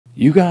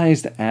You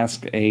guys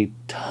asked a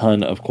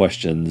ton of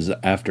questions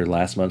after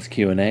last month's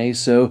Q&A,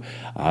 so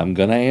I'm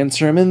gonna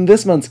answer them in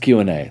this month's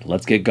Q&A.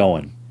 Let's get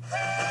going.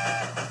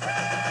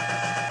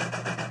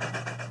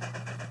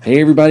 Hey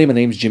everybody, my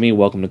name's Jimmy.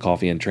 Welcome to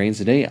Coffee and Trains.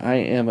 Today I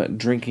am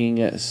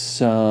drinking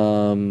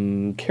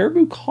some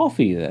Caribou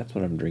coffee. That's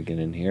what I'm drinking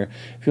in here.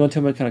 If you want to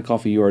tell me what kind of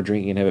coffee you are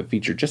drinking and have it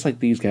featured just like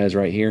these guys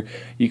right here,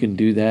 you can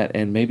do that,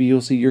 and maybe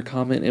you'll see your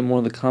comment in one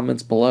of the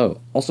comments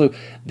below. Also,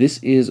 this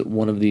is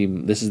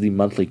the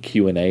monthly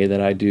Q&A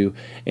that I do,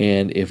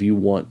 and if you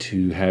want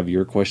to have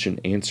your question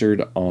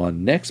answered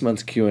on next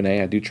month's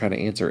Q&A, I do try to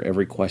answer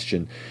every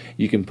question.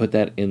 You can put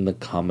that in the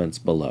comments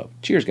below.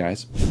 Cheers,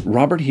 guys.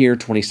 Robert here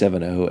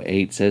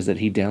 2708 says that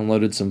he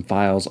downloaded some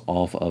files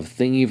off of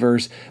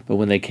Thingiverse, but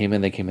when they came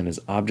in as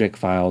object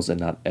files and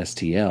not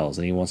STLs,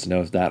 and he wants to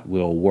know if that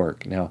will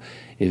work. Now,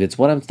 if it's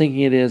what I'm thinking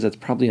it is, that's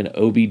probably an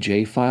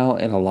OBJ file,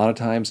 and a lot of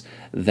times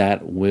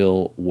that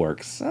will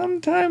work.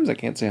 Sometimes, I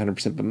can't say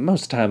 100%, but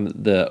most of the time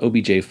the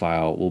OBJ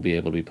file will be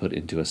able to be put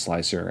into a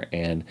slicer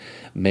and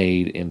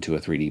made into a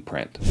 3D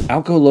print.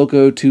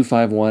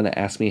 AlcoLoco251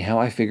 asked me how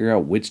I figure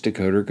out which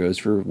decoder goes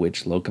for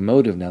which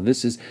locomotive. Now,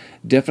 this is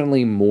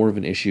definitely more of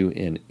an issue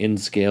in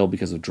Scale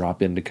because of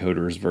drop-in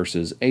decoders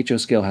versus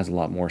Scale has a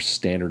lot more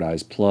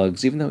standardized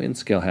plugs, even though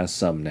Scale has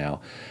some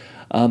now.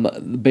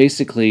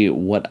 Basically,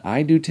 what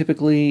I do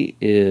typically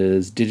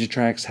is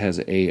Digitrax has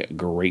a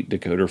great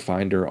decoder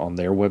finder on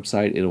their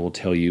website. It will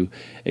tell you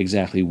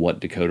exactly what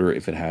decoder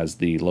if it has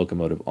the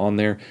locomotive on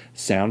there.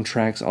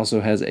 Soundtraxx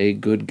also has a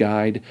good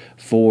guide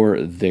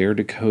for their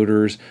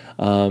decoders.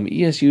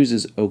 ESU's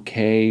is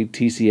okay.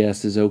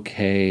 TCS is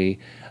okay.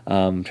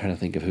 I'm trying to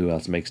think of who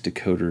else makes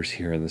decoders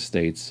here in the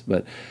States,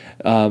 but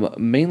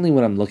mainly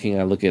when I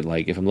look at,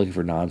 like, if I'm looking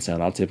for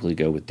non-sound, I'll typically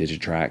go with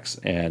Digitrax,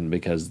 and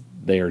because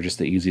they are just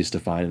the easiest to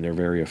find and they're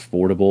very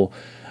affordable.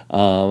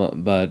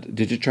 But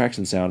Digitrax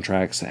and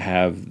Soundtraxx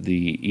have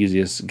the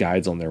easiest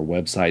guides on their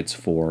websites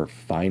for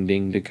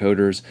finding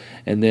decoders,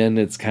 and then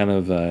it's kind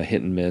of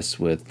hit and miss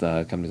with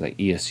companies like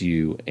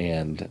ESU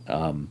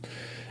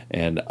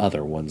and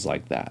other ones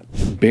like that.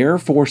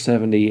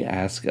 Bear470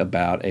 asked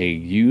about a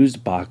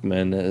used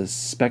Bachmann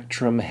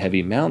Spectrum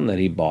Heavy Mountain that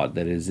he bought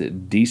that is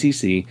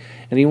DCC,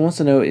 and he wants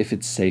to know if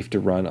it's safe to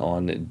run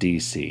on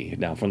DC.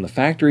 Now, from the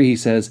factory, he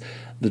says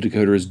the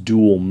decoder is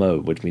dual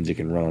mode, which means it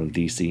can run on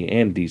DC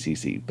and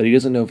DCC, but he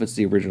doesn't know if it's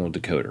the original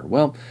decoder.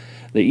 Well,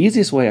 the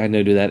easiest way I know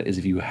to do that is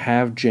if you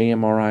have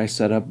JMRI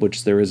set up,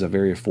 which there is a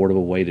very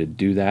affordable way to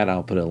do that.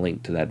 I'll put a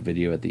link to that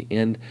video at the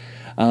end.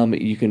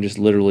 You can just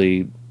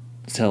literally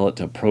tell it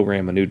to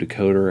program a new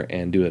decoder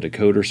and do a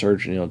decoder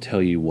search, and it'll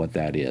tell you what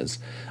that is.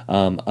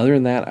 Other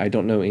than that, I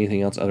don't know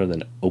anything else other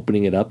than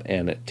opening it up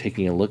and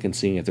taking a look and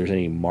seeing if there's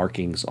any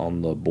markings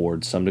on the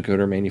board. Some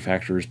decoder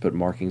manufacturers put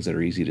markings that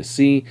are easy to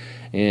see,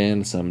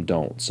 and some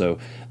don't. So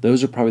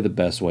those are probably the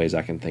best ways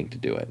I can think to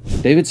do it.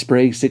 David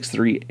Sprague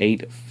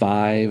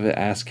 6385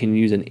 asks, can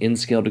you use an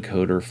in-scale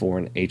decoder for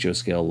an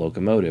HO-scale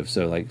locomotive?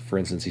 So, like, for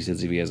instance, he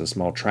says if he has a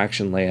small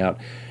traction layout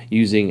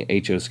using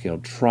HO-scale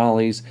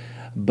trolleys,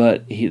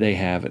 but they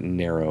have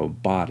narrow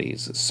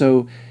bodies.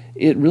 So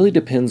it really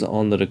depends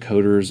on the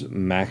decoder's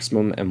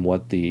maximum and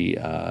what the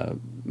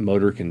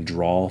motor can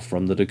draw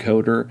from the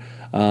decoder.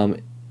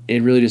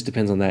 It really just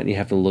depends on that, and you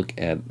have to look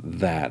at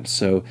that.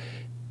 So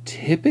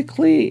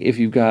typically, if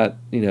you've got,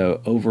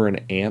 over an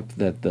amp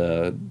that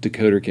the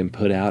decoder can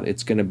put out,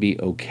 it's going to be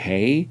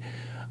okay.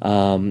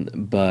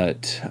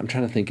 But I'm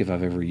trying to think if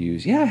I've ever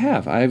used, I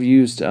have. I've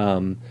used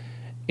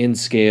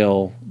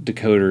in-scale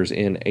decoders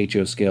in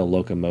HO-scale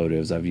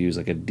locomotives. I've used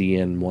like a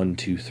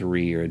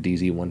DN123 or a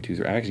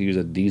DZ123. I actually use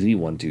a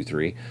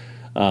DZ123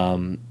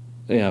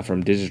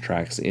 from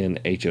Digitrax in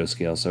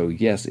HO-scale. So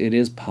yes, it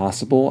is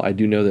possible. I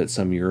do know that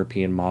some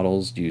European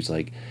models use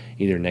like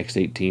either Next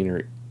 18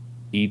 or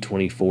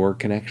E24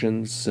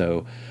 connections.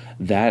 So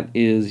that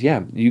is,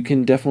 you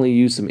can definitely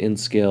use some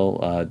in-scale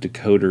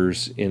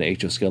decoders in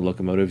HO-scale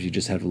locomotives. You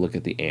just have to look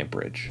at the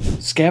amperage.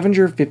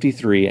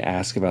 Scavenger53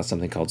 asks about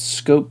something called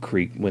scope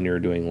creep when you're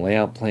doing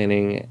layout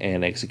planning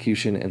and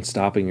execution and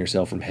stopping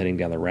yourself from heading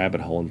down the rabbit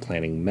hole and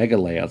planning mega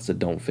layouts that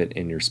don't fit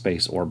in your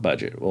space or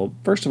budget. Well,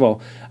 first of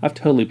all, I've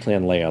totally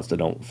planned layouts that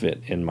don't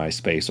fit in my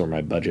space or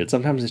my budget.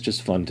 Sometimes it's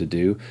just fun to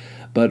do,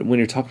 but when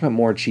you're talking about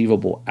more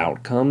achievable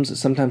outcomes,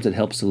 sometimes it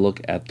helps to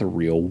look at the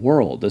real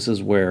world. This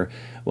is where,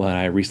 when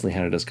I recently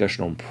had a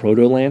discussion on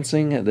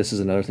proto-lancing, this is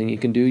another thing you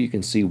can do. You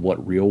can see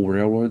what real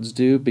railroads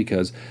do,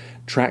 because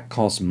track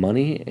costs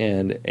money,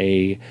 and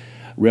a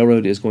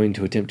railroad is going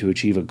to attempt to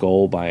achieve a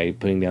goal by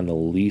putting down the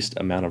least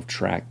amount of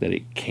track that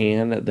it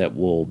can that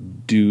will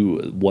do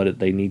what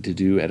they need to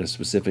do at a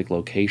specific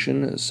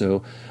location.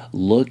 So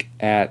look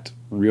at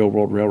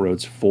real-world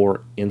railroads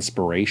for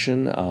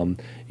inspiration.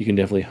 You can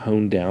definitely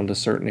hone down to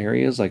certain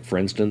areas. Like, for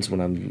instance,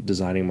 when I'm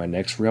designing my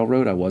next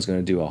railroad, I was going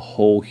to do a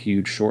whole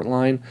huge short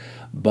line,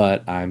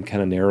 but I'm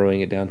kind of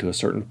narrowing it down to a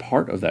certain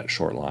part of that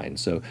short line.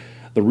 So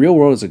The real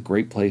world is a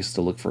great place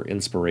to look for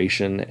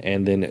inspiration,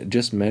 and then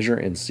just measure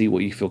and see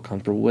what you feel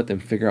comfortable with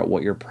and figure out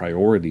what your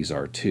priorities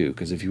are too.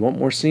 Because if you want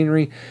more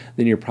scenery,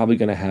 then you're probably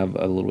going to have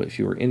a little bit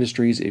fewer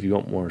industries. If you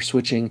want more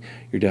switching,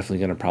 you're definitely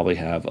going to probably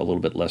have a little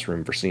bit less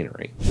room for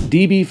scenery.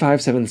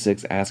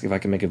 DB576 asked if I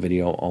can make a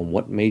video on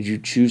what made you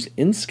choose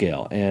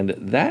InScale, and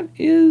that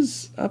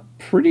is a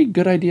pretty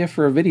good idea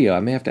for a video. I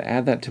may have to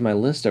add that to my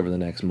list over the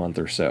next month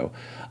or so,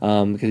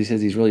 because he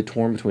says he's really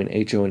torn between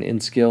HO and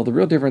InScale. The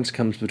real difference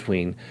comes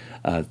between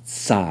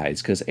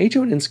size, because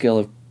HO and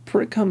InScale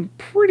have come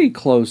pretty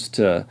close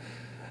to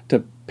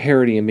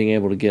parity and being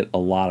able to get a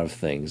lot of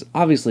things.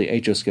 Obviously,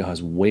 HO scale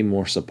has way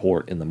more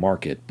support in the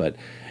market, but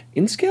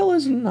InScale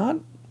is not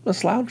a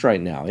slouch right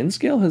now.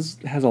 InScale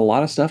has a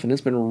lot of stuff, and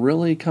it's been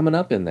really coming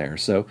up in there.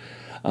 So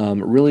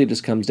really it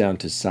just comes down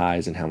to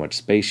size and how much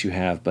space you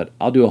have, but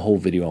I'll do a whole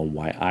video on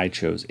why I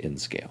chose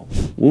InScale.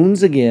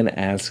 Wounds again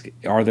ask,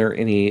 are there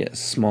any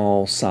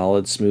small,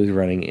 solid, smooth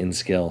running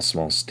InScale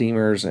small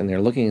steamers? And they're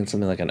looking at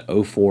something like an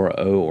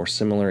 040 or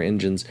similar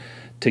engines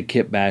to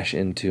kit bash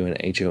into an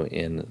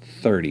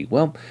HON30.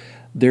 Well,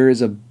 there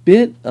is a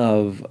bit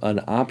of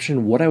an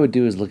option. What I would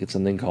do is look at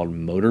something called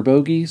motor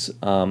bogies.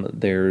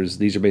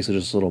 These are basically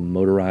just little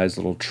motorized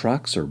little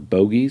trucks or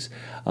bogies.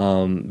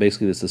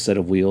 Basically, it's a set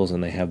of wheels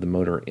and they have the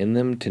motor in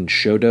them.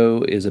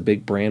 Tenshodo is a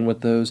big brand with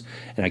those,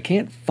 and I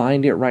can't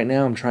find it right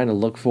now. I'm trying to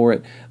look for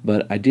it,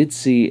 but I did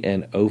see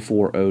an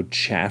 040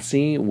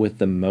 chassis with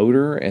the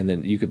motor, and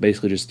then you could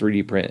basically just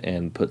 3D print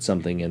and put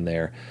something in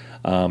there.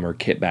 Or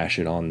kit bash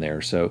it on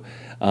there. So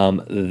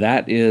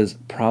that is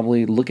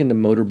probably, look into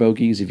motor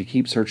bogies. If you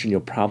keep searching,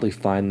 you'll probably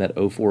find that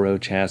 040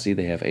 chassis.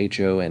 They have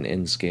HO and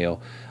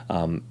InScale.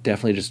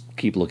 Definitely just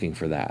keep looking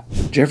for that.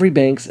 Jeffrey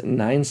Banks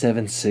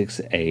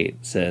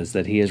 9768 says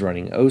that he is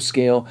running O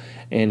scale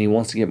and he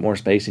wants to get more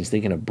space. He's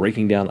thinking of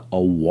breaking down a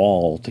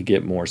wall to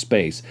get more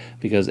space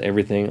because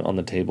everything on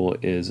the table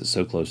is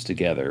so close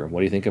together. What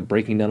do you think of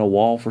breaking down a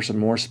wall for some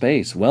more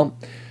space? Well,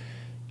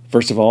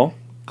 first of all,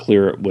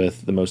 clear it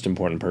with the most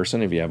important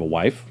person. If you have a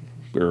wife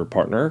or a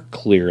partner,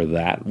 clear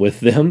that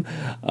with them.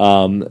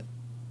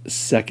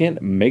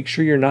 Second, make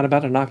sure you're not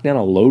about to knock down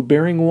a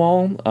load-bearing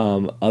wall.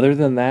 Other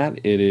than that,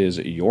 it is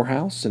your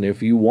house, and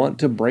if you want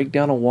to break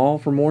down a wall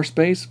for more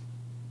space,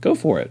 go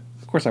for it.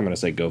 Of course I'm going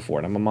to say go for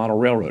it. I'm a model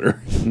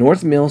railroader.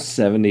 North Mill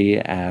 70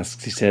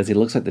 asks, he says, he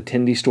looks like the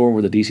Tindy store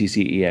where the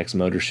DCC-EX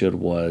motor shield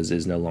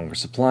is no longer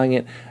supplying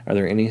it. Are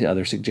there any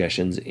other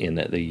suggestions in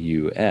the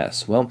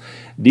US? Well,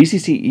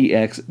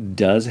 DCC-EX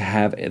does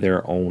have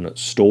their own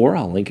store.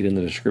 I'll link it in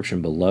the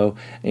description below,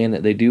 and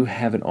they do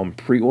have it on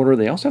pre-order.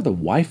 They also have the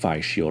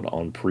Wi-Fi shield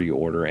on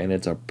pre-order, and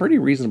it's a pretty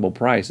reasonable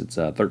price. It's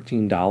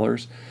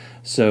 $13.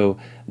 So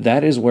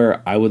that is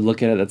where I would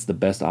look at it. That's the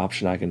best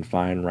option I can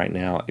find right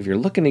now. If you're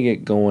looking to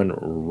get going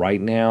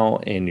right now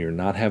and you're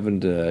not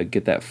having to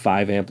get that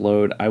 5 amp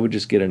load, I would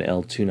just get an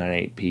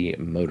L298P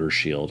motor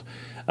shield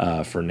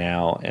for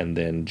now, and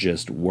then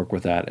just work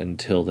with that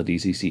until the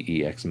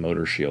DCC-EX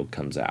motor shield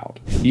comes out.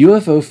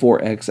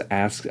 UFO4X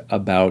asks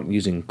about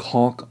using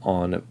caulk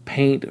on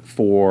paint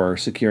for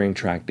securing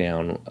track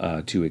down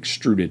to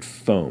extruded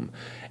foam.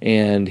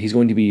 And he's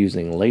going to be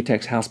using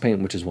latex house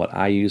paint, which is what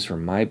I use for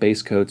my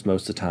base coats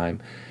most of the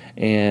time.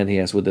 And he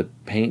asks, would the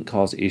paint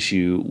cause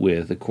issue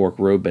with the cork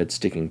road bed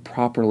sticking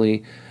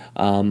properly?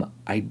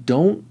 I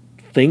don't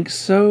think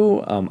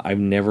so. I've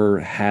never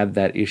had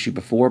that issue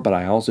before, but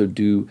I also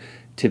do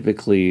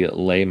typically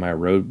lay my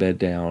road bed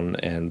down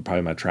and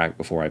probably my track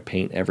before I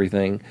paint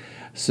everything.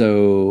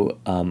 So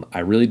I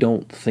really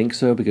don't think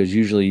so, because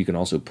usually you can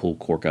also pull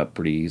cork up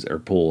pretty easy, or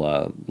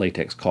pull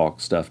latex caulk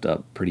stuffed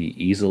up pretty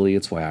easily.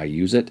 It's why I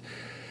use it.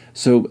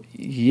 So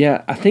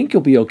yeah, I think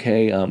you'll be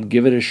okay.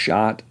 Give it a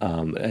shot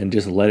and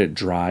just let it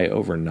dry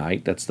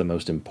overnight. That's the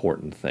most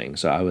important thing.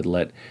 So I would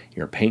let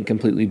your paint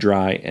completely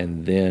dry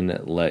and then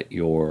let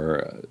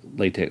your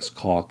latex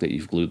caulk that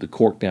you've glued the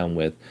cork down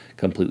with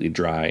completely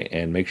dry,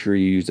 and make sure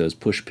you use those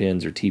push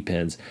pins or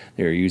T-pins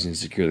that you're using to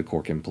secure the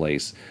cork in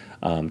place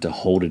to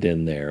hold it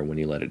in there when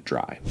you let it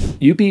dry.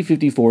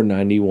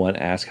 UP5491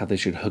 asks how they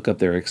should hook up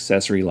their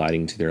accessory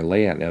lighting to their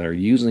layout. Now they're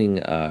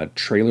using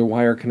trailer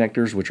wire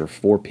connectors, which are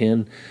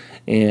 4-pin,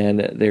 and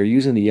they're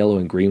using the yellow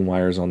and green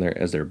wires on there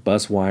as their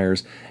bus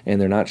wires, and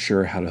they're not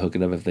sure how to hook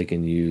it up, if they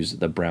can use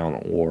the brown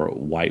or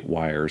white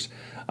wires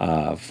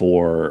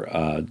for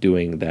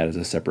doing that as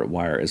a separate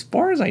wire. As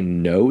far as I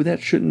know,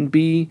 that shouldn't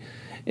be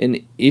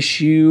an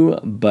issue,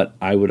 but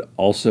I would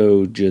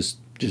also just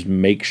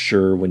make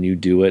sure when you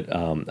do it.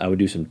 I would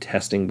do some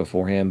testing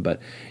beforehand, but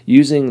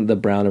using the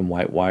brown and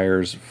white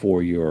wires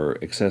for your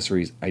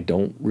accessories, I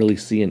don't really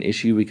see an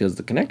issue, because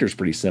the connector is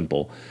pretty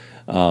simple.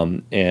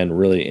 And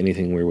really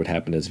anything weird would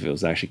happen is if it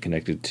was actually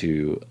connected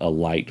to a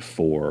light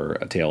for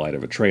a taillight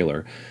of a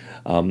trailer.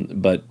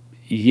 But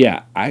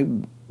yeah, I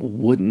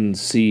wouldn't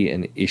see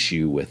an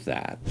issue with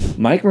that.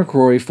 Mike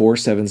McCrory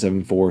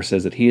 4774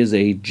 says that he is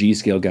a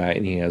G-Scale guy,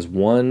 and he has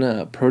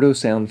one Proto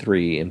Sound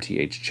 3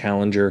 MTH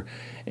Challenger,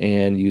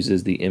 and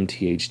uses the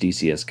MTH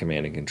DCS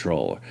command and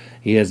control.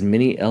 He has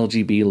many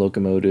LGB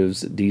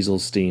locomotives, diesel,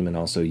 steam, and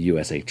also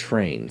USA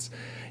trains.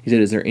 He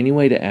said, is there any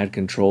way to add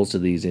controls to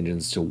these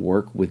engines to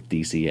work with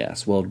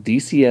DCS? Well,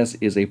 DCS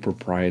is a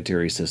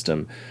proprietary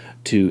system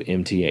to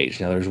MTH.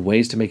 Now, there's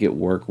ways to make it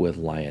work with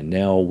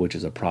Lionel, which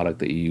is a product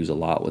that you use a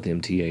lot with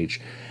MTH.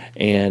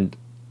 And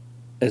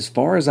as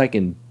far as I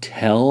can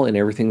tell, and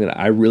everything that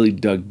I really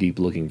dug deep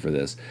looking for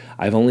this,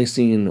 I've only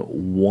seen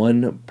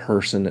one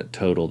person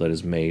total that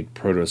has made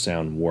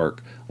Protosound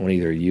work on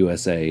either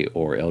USA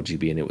or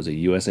LGB, and it was a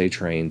USA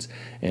Trains,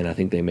 and I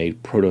think they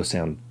made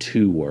Protosound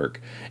 2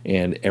 work,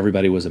 and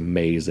everybody was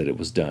amazed that it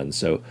was done.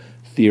 So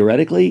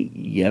theoretically,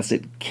 yes,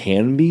 it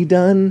can be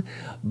done,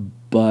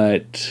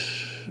 but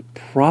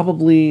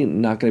probably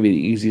not going to be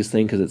the easiest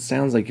thing, because it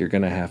sounds like you're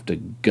going to have to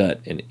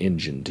gut an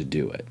engine to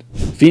do it.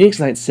 Phoenix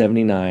Knight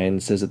 79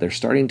 says that they're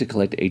starting to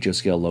collect HO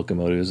scale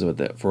locomotives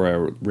for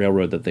a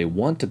railroad that they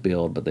want to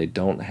build, but they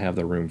don't have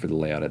the room for the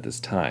layout at this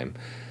time.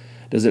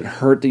 Does it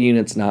hurt the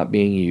units not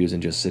being used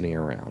and just sitting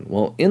around?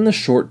 Well, in the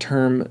short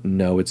term,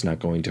 no, it's not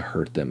going to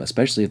hurt them,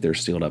 especially if they're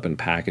sealed up in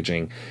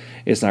packaging.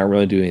 It's not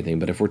really doing anything,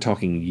 but if we're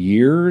talking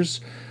years,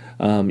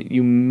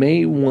 you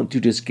may want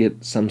to just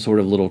get some sort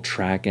of little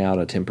track out,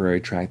 a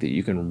temporary track that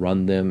you can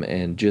run them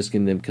and just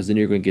get them, because then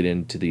you're going to get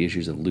into the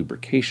issues of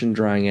lubrication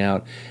drying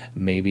out,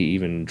 maybe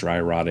even dry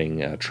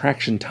rotting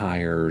traction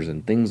tires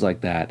and things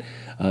like that.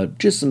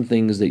 Just some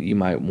things that you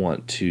might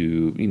want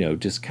to,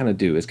 just kind of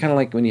do. It's kind of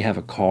like when you have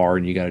a car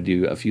and you got to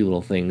do a few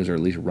little things, or at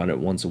least run it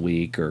once a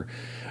week, or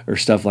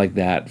stuff like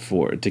that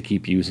to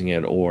keep using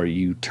it, or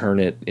you turn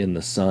it in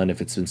the sun if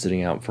it's been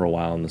sitting out for a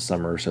while in the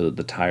summer so that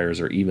the tires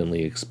are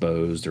evenly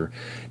exposed, or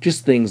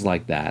just things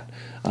like that.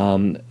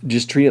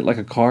 Just treat it like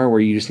a car where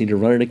you just need to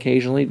run it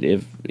occasionally.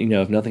 If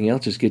nothing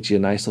else, just get you a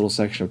nice little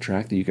section of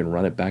track that you can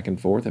run it back and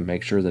forth and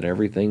make sure that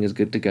everything is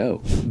good to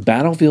go.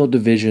 Battlefield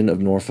Division of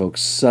Norfolk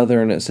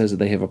Southern says that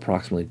they have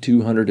approximately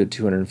 200 to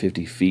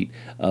 250 feet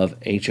of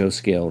HO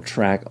scale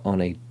track on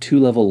a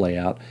 2-level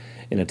layout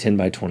in a 10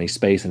 by 20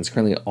 space, and it's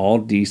currently all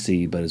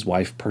DC, but his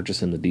wife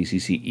purchased him the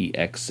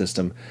DCC-EX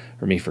system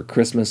for me for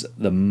Christmas.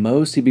 The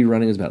most he'd be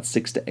running is about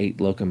 6 to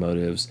 8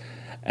 locomotives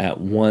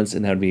at once,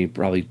 and that would be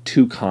probably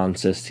 2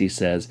 consists, he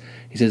says.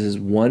 He says, is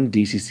one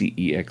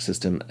DCC-EX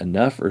system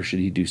enough, or should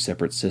he do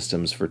separate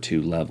systems for 2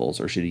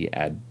 levels, or should he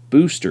add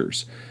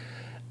boosters?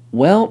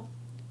 Well,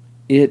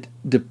 it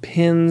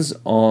depends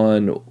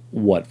on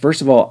what.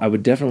 First of all, I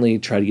would definitely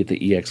try to get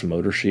the EX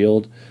motor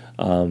shield.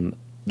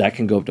 That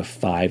can go up to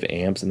 5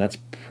 amps, and that's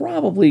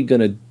probably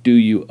going to do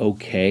you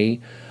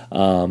okay.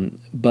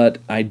 But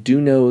I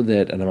do know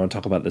that, and I'm going to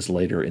talk about this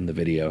later in the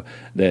video,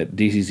 that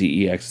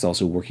DCC-EX is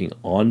also working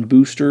on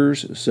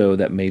boosters, so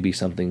that may be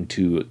something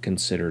to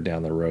consider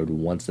down the road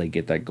once they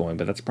get that going,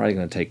 but that's probably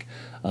going to take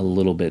a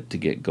little bit to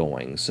get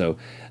going. So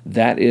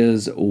that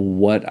is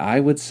what I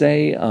would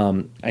say.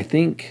 I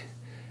think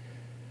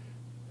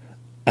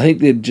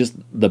that just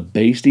the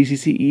base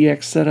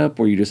DCC-EX setup,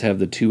 where you just have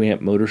the 2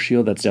 amp motor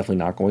shield, that's definitely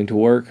not going to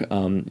work.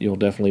 You'll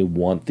definitely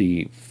want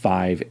the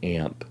 5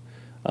 amp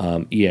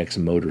EX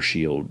motor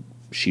shield,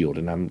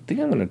 and I think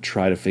I'm going to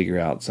try to figure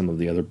out some of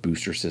the other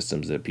booster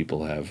systems that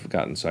people have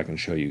gotten so I can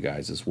show you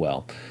guys as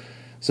well.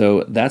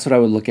 So that's what I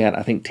would look at.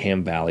 I think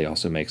Tam Valley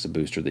also makes a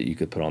booster that you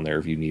could put on there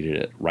if you needed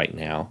it right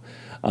now.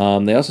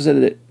 You also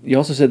said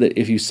that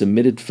if you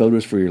submitted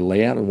photos for your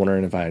layout and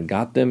wondering if I had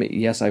got them,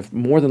 yes, I've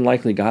more than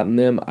likely gotten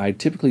them. I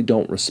typically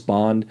don't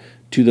respond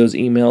to those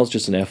emails,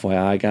 just an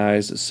FYI,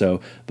 guys.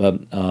 So, but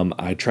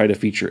I try to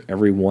feature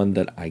every one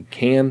that I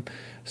can.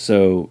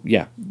 So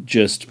yeah,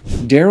 just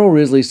Daryl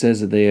Risley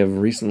says that they have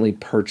recently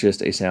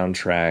purchased a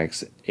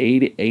Soundtraxx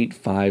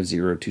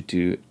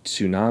 85022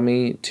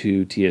 Tsunami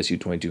 2 TSU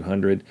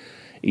 2200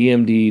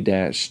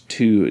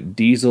 EMD-2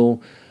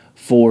 diesel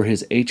for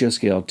his HO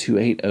scale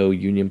 280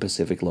 Union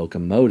Pacific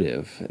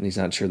locomotive, and he's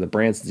not sure the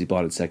brand since he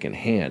bought it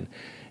secondhand.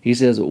 He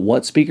says,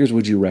 what speakers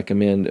would you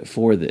recommend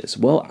for this?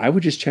 Well, I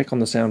would just check on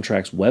the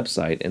Soundtraxx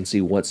website and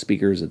see what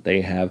speakers that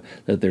they have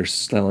that they're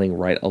selling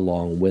right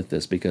along with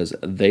this, because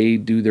they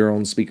do their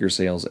own speaker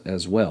sales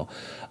as well.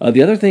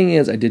 The other thing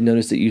is, I did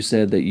notice that you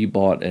said that you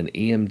bought an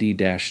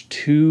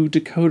EMD-2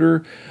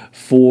 decoder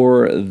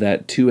for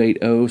that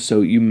 280,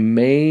 so you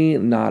may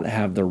not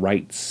have the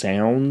right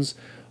sounds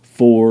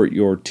for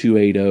your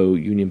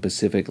 280 Union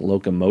Pacific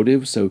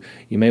locomotive, so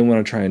you may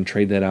want to try and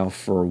trade that out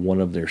for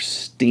one of their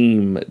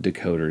Steam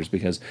decoders,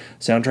 because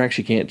Soundtraxx,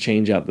 you can't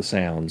change out the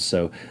sounds,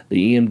 so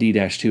the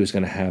EMD-2 is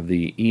going to have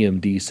the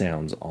EMD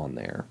sounds on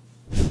there.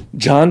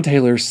 John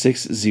Taylor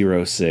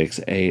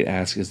 6068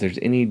 asks if there's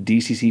any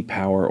DCC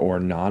power or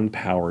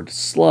non-powered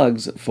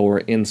slugs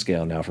for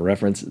N-Scale. Now, for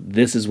reference,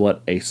 this is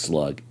what a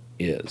slug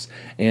is,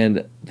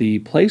 and the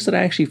place that I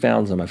actually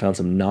found some, I found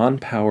some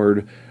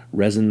non-powered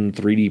resin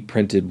 3D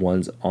printed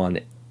ones on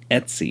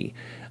Etsy.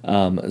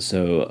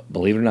 So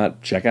believe it or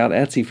not, check out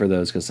Etsy for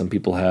those, because some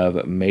people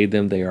have made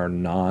them. They are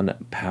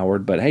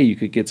non-powered, but hey, you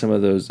could get some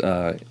of those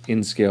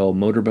in-scale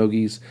motor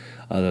bogies,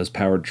 those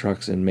powered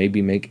trucks, and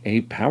maybe make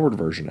a powered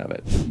version of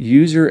it.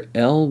 User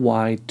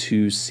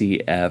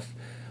LY2CF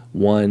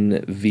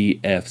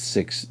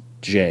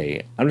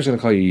 1VF6J. I'm just going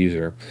to call you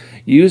User.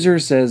 User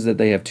says that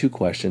they have two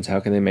questions. How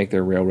can they make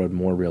their railroad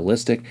more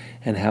realistic?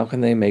 And how can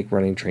they make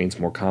running trains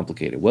more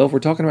complicated? Well, if we're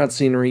talking about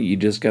scenery, you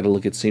just got to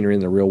look at scenery in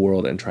the real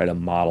world and try to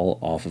model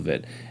off of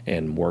it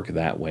and work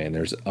that way. And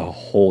there's a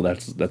whole,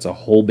 that's a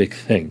whole big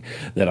thing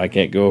that I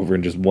can't go over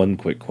in just one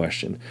quick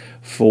question.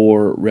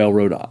 For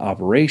railroad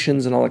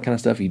operations and all that kind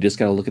of stuff, you just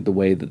got to look at the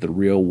way that the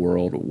real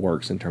world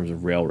works in terms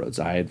of railroads.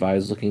 I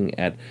advise looking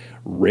at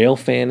rail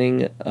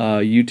fanning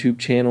YouTube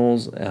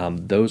channels.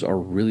 Those are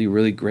really,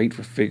 really great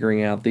for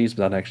figuring out these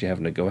without actually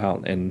having to go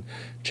out and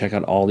check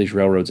out all these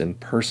railroads in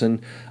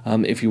person.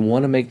 If you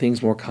want to make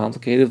things more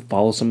complicated,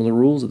 follow some of the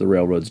rules that the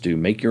railroads do.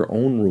 Make your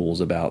own rules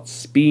about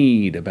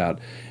speed, about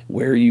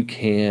where you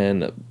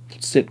can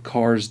sit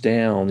cars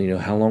down, you know,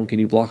 how long can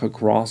you block a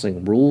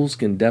crossing. Rules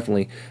can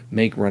definitely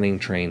make running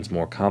trains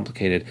more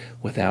complicated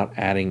without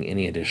adding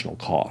any additional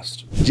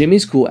cost.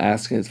 Jimmy's Cool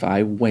asks if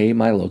I weigh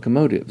my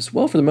locomotives.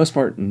 Well, for the most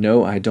part,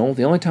 no, I don't.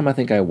 The only time I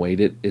think I weighed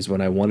it is when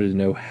I wanted to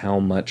know how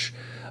much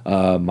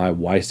my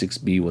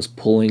Y6B was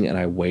pulling, and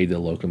I weighed the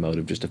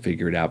locomotive just to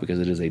figure it out because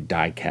it is a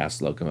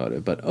die-cast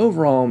locomotive. But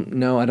overall,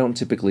 no, I don't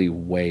typically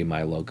weigh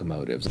my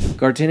locomotives.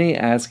 Gartini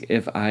asks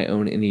if I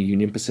own any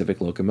Union Pacific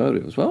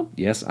locomotives. Well,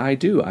 yes, I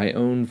do. I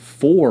own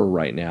 4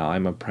 right now.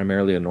 I'm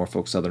primarily a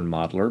Norfolk Southern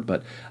modeler,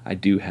 but I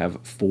do have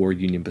 4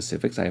 Union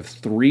Pacifics. I have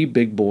 3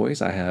 big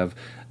boys. I have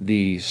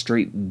the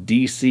straight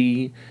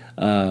DC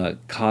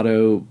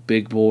Kato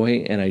big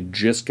boy, and I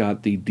just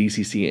got the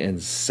DCC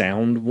and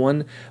Sound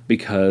one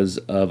because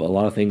of a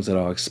lot of things that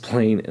I'll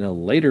explain in a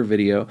later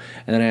video.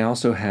 And then I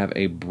also have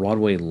a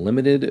Broadway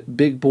Limited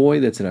big boy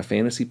that's in a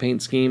fantasy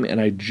paint scheme,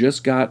 and I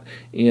just got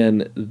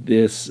in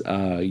this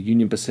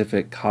Union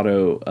Pacific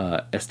Kato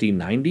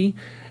SD90,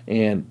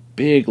 and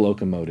big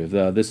locomotive.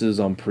 This is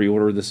on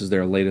pre-order. This is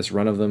their latest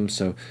run of them,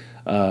 so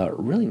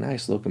really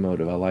nice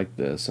locomotive. I like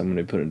this. I'm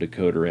going to put a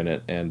decoder in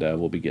it, and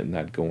we'll be getting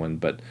that going.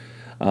 But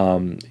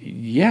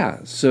yeah,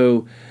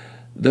 so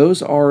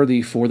those are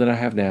the 4 that I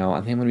have now. I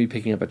think I'm going to be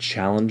picking up a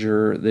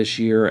Challenger this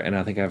year, and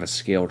I think I have a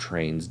Scale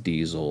Trains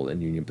diesel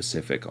and Union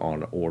Pacific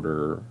on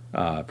order,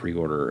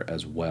 pre-order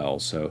as well.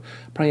 So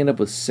probably end up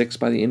with 6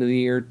 by the end of the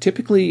year.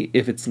 Typically,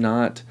 if it's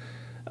not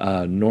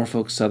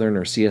Norfolk Southern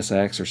or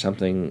CSX or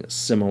something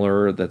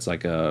similar that's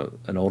like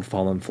an old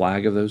fallen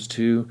flag of those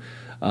two,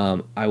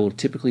 I will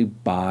typically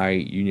buy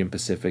Union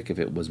Pacific if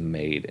it was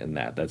made in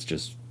that. That's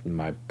just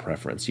my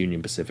preference.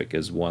 Union Pacific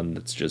is one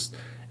that's just,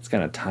 it's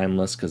kind of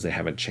timeless because they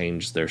haven't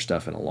changed their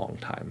stuff in a long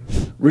time.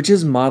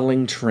 Rich's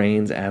Modeling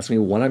Trains asked me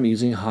what I'm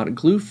using hot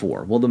glue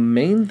for. Well, the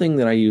main thing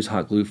that I use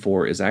hot glue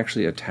for is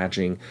actually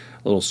attaching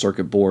little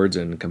circuit boards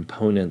and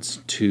components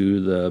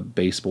to the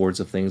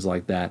baseboards of things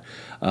like that.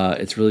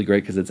 It's really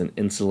great because it's an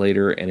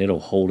insulator and it'll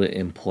hold it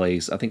in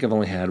place. I think I've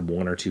only had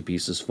 1 or 2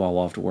 pieces fall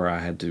off to where I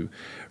had to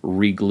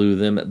re-glue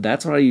them.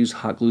 That's what I use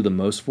hot glue the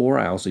most for.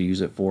 I also use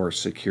it for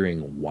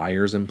securing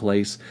wires in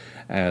place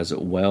as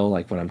well.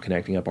 Like when I'm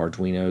connecting up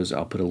Arduinos,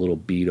 I'll put a little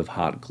bead of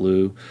hot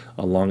glue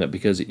along it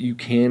because you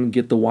can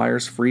get the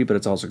wires free, but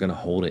it's also going to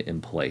hold it in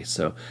place.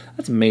 So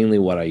that's mainly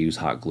what I use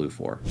hot glue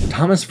for.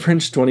 Thomas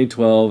French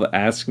 2012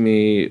 asked me,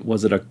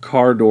 was it a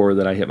car door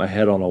that I hit my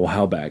head on a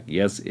while back?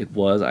 Yes, it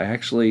was.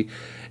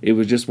 It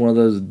was just one of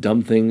those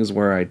dumb things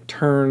where I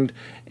turned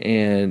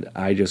and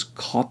I just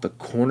caught the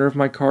corner of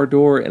my car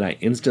door, and I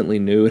instantly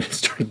knew, and it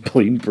started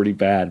bleeding pretty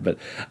bad, but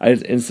I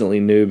just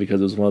instantly knew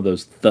because it was one of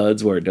those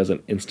thuds where it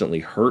doesn't instantly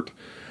hurt,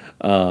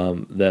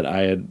 that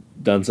I had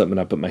done something.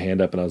 I put my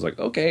hand up and I was like,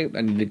 okay,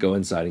 I need to go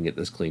inside and get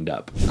this cleaned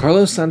up.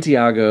 Carlos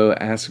Santiago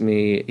asked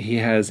me, he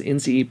has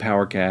NCE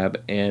Power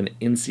Cab and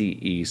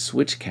NCE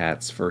Switch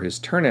Cats for his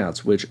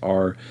turnouts, which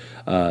are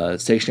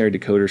stationary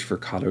decoders for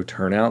Kato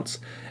turnouts.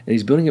 And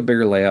he's building a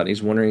bigger layout, and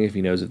he's wondering if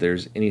he knows if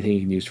there's anything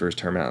he can use for his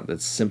turnout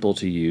that's simple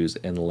to use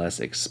and less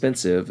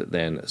expensive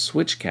than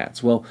Switch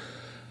Cats. Well,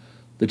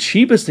 the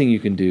cheapest thing you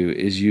can do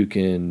is you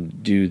can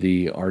do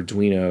the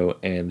Arduino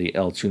and the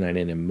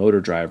L29N motor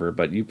driver,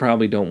 but you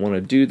probably don't want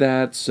to do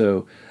that.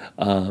 So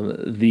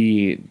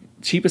the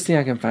cheapest thing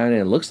I can find,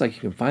 and it looks like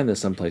you can find this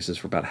some places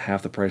for about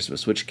half the price of a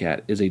Switch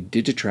Cat, is a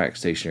Digitrax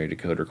stationary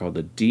decoder called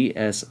the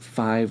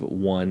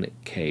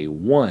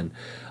DS51K1.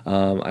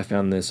 I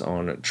found this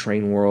on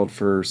Train World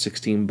for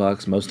 16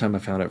 bucks. Most time I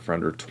found it for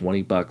under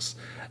 20 bucks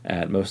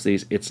at most of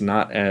these. It's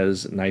not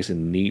as nice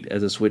and neat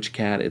as a Switch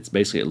Cat. It's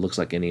basically, it looks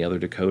like any other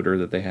decoder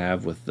that they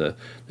have with the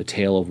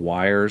tail of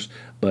wires,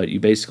 but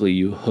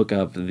you hook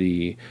up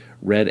the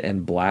red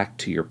and black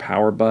to your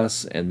power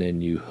bus, and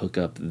then you hook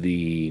up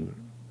the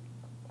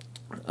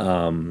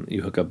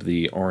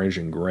orange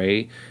and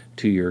gray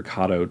to your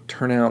Kato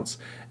turnouts,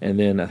 and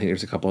then I think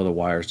there's a couple other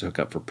wires to hook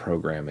up for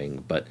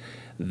programming. But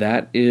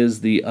that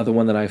is the other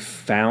one that I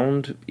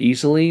found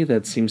easily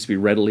that seems to be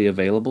readily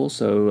available,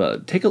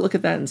 so take a look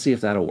at that and see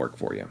if that'll work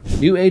for you.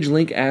 New Age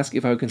Link asked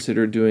if I would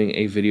consider doing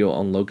a video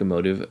on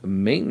locomotive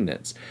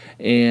maintenance,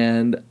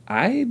 and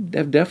I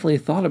have definitely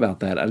thought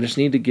about that. I just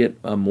need to get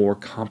a more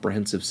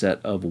comprehensive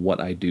set of what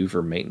I do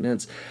for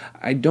maintenance.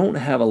 I don't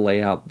have a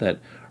layout that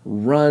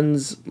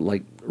runs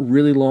like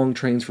really long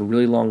trains for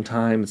really long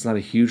time. It's not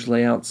a huge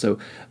layout, so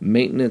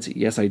maintenance,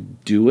 yes, I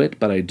do it,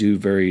 but I do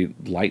very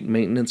light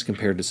maintenance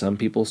compared to some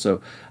people.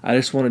 So I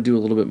just want to do a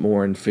little bit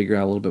more and figure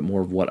out a little bit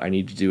more of what I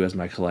need to do as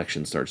my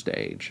collection starts to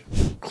age.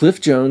 Cliff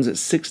Jones at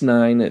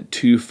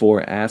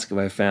 6924 asks if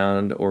I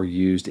found or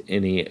used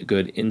any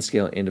good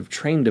in-scale end of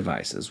train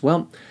devices.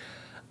 Well,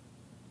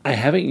 I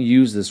haven't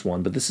used this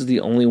one, but this is the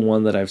only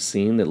one that I've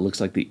seen that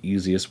looks like the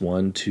easiest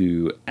one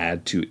to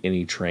add to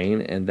any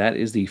train, and that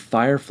is the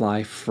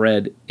Firefly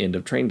Fred end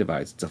of train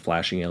device. It's a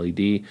flashing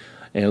LED,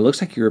 and it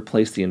looks like you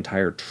replace the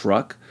entire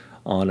truck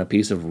on a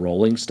piece of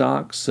rolling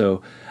stock.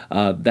 So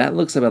that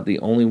looks about the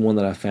only one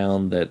that I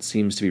found that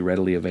seems to be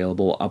readily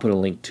available. I'll put a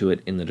link to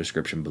it in the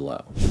description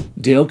below.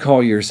 Dale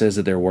Collier says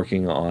that they're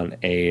working on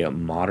a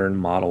modern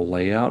model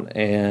layout,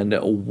 and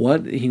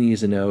what he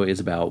needs to know is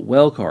about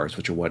well cars,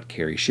 which are what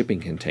carry shipping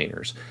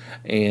containers.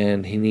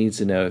 And he needs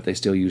to know if they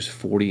still use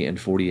 40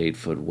 and 48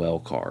 foot well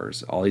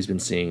cars. All he's been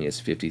seeing is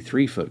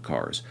 53 foot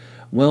cars.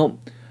 Well,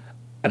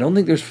 I don't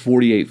think there's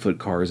 48-foot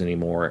cars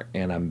anymore,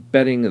 and I'm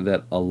betting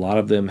that a lot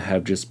of them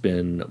have just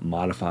been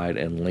modified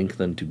and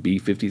lengthened to be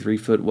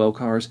 53-foot well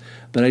cars,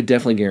 but I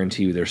definitely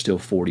guarantee you there's still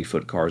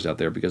 40-foot cars out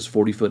there, because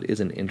 40-foot is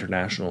an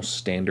international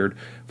standard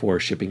for a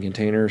shipping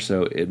container,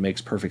 so it makes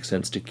perfect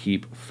sense to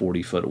keep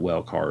 40-foot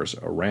well cars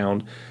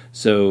around.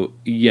 So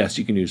yes,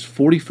 you can use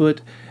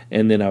 40-foot,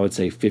 and then I would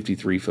say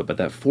 53-foot, but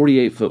that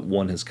 48-foot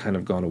one has kind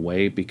of gone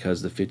away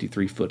because the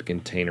 53-foot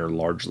container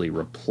largely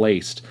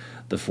replaced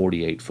the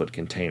 48-foot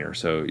container.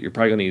 So you're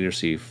probably going to either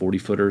see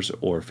 40-footers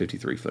or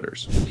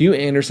 53-footers. Hugh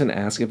Anderson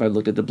asked if I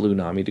looked at the Blue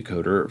Nami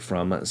decoder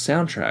from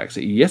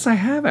Soundtraxx. Yes, I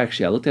have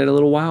actually. I looked at it a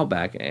little while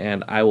back,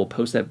 and I will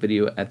post that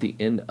video at the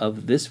end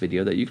of this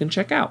video that you can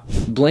check out.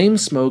 Blame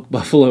Smoke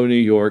Buffalo, New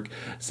York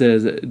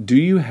says, do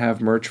you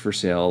have merch for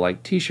sale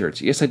like t-shirts?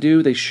 Yes, I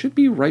do. They should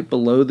be right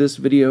below this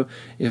video.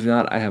 If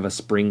not, I have a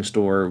spring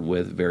store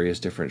with various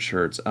different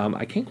shirts.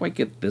 I can't quite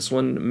get this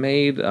one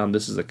made.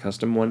 This is a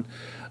custom one,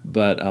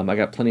 but I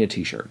got plenty of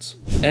t-shirts.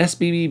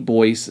 SBB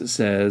Boyce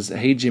says,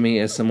 hey Jimmy,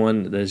 as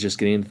someone that is just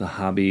getting into the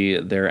hobby,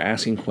 they're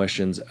asking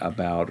questions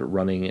about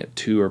running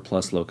 2 or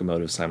plus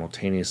locomotives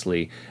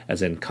simultaneously,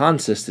 as in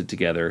consisted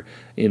together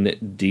in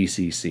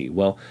DCC.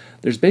 Well,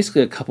 there's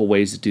basically a couple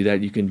ways to do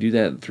that. You can do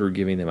that through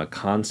giving them a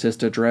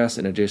consist address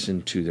in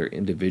addition to their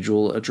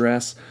individual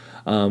address.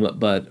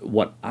 But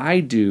what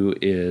I do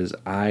is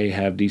I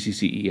have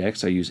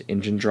DCC-EX. I use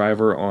Engine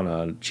Driver on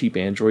a cheap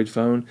Android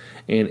phone,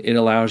 and it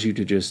allows you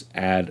to just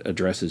add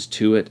addresses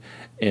to it,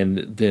 and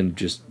then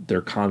just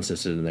they're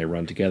consisted and they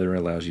run together. It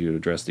allows you to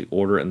address the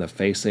order and the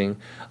facing.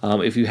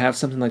 If you have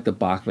something like the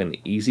Bachmann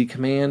Easy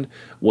command,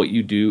 what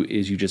you do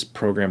is you just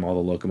program all the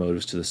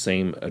locomotives to the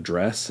same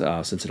address,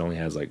 since it only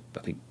has like,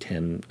 I think,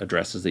 10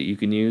 addresses that you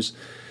can use.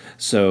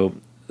 So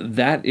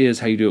that is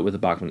how you do it with the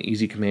Bachmann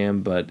Easy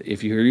command, but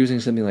if you're using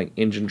something like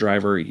Engine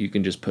Driver, you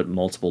can just put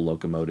multiple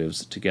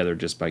locomotives together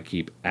just by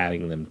keep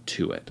adding them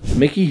to it.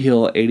 Mickey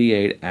Hill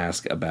 88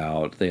 asked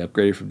about, they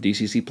upgraded from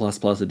DCC++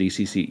 to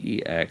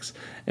DCC-EX,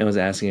 and was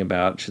asking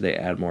about should they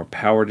add more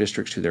power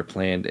districts to their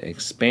planned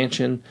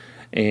expansion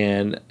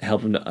and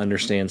help them to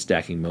understand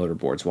stacking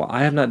motorboards. Well,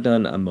 I have not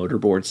done a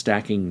motorboard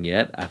stacking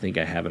yet. I think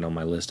I have it on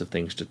my list of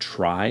things to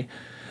try.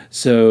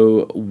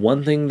 So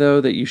one thing,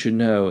 though, that you should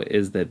know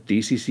is that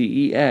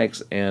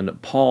DCC-EX and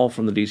Paul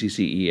from the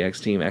DCC-EX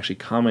team actually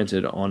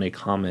commented on a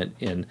comment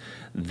in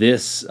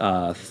this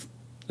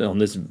on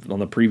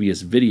the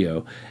previous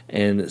video,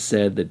 and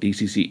said that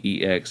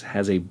DCC-EX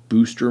has a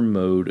booster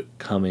mode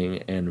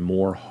coming and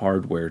more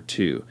hardware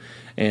too.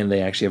 And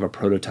they actually have a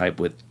prototype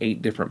with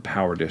 8 different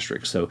power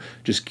districts. So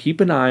just keep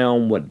an eye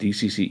on what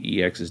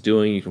DCC-EX is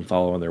doing. You can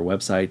follow on their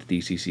website,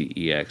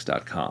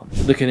 dccex.com.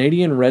 The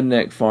Canadian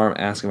Redneck Farm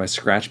asked if I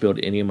scratch build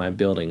any of my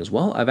buildings.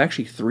 Well, I've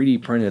actually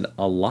 3D printed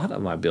a lot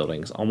of my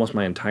buildings. Almost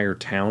my entire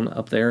town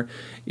up there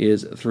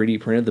is 3D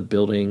printed. The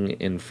building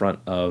in front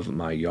of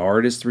my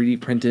yard is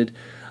 3D printed.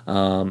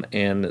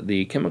 And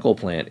the chemical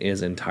plant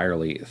is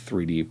entirely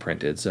 3D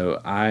printed.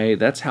 So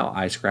that's how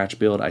I scratch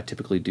build. I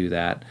typically do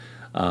that.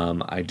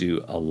 I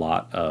do a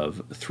lot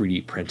of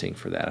 3D printing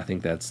for that. I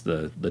think that's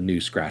the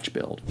new scratch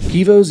build.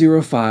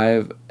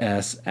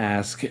 Kivo05S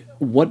asks,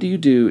 what do you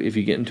do if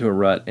you get into a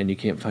rut and you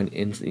can't find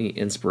any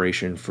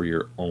inspiration for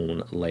your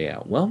own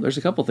layout? Well, there's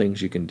a couple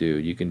things you can do.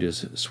 You can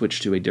just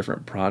switch to a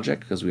different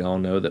project, because we all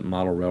know that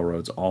model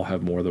railroads all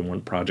have more than one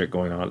project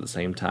going on at the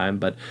same time.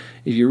 But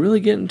if you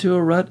really get into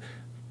a rut,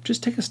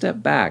 just take a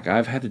step back.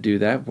 I've had to do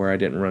that where I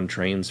didn't run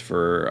trains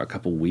for a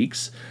couple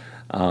weeks.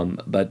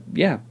 But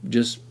yeah,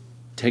 just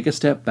take a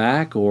step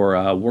back,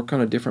 or work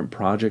on a different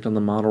project on the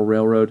model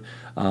railroad.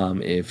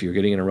 If you're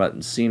getting in a rut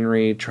in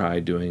scenery, try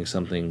doing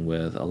something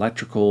with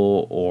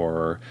electrical,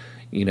 or,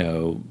 you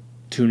know,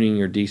 tuning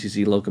your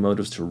DCC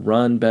locomotives to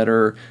run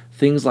better,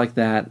 things like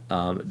that.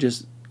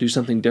 Just do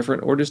something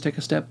different, or just take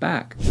a step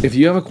back. If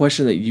you have a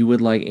question that you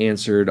would like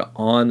answered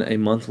on a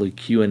monthly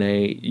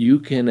Q&A, you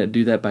can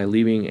do that by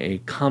leaving a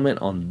comment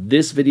on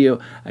this video.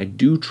 I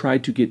do try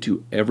to get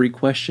to every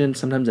question.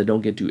 Sometimes I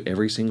don't get to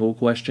every single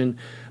question,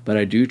 but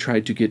I do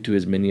try to get to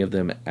as many of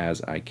them as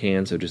I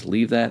can. So just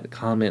leave that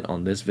comment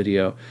on this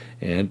video,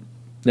 and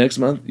next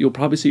month you'll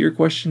probably see your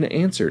question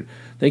answered.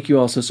 Thank you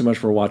all so much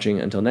for watching.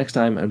 Until next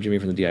time, I'm Jimmy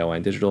from the DIY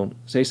and Digital.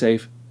 Stay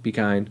safe, be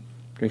kind,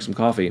 drink some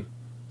coffee,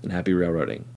 and happy railroading.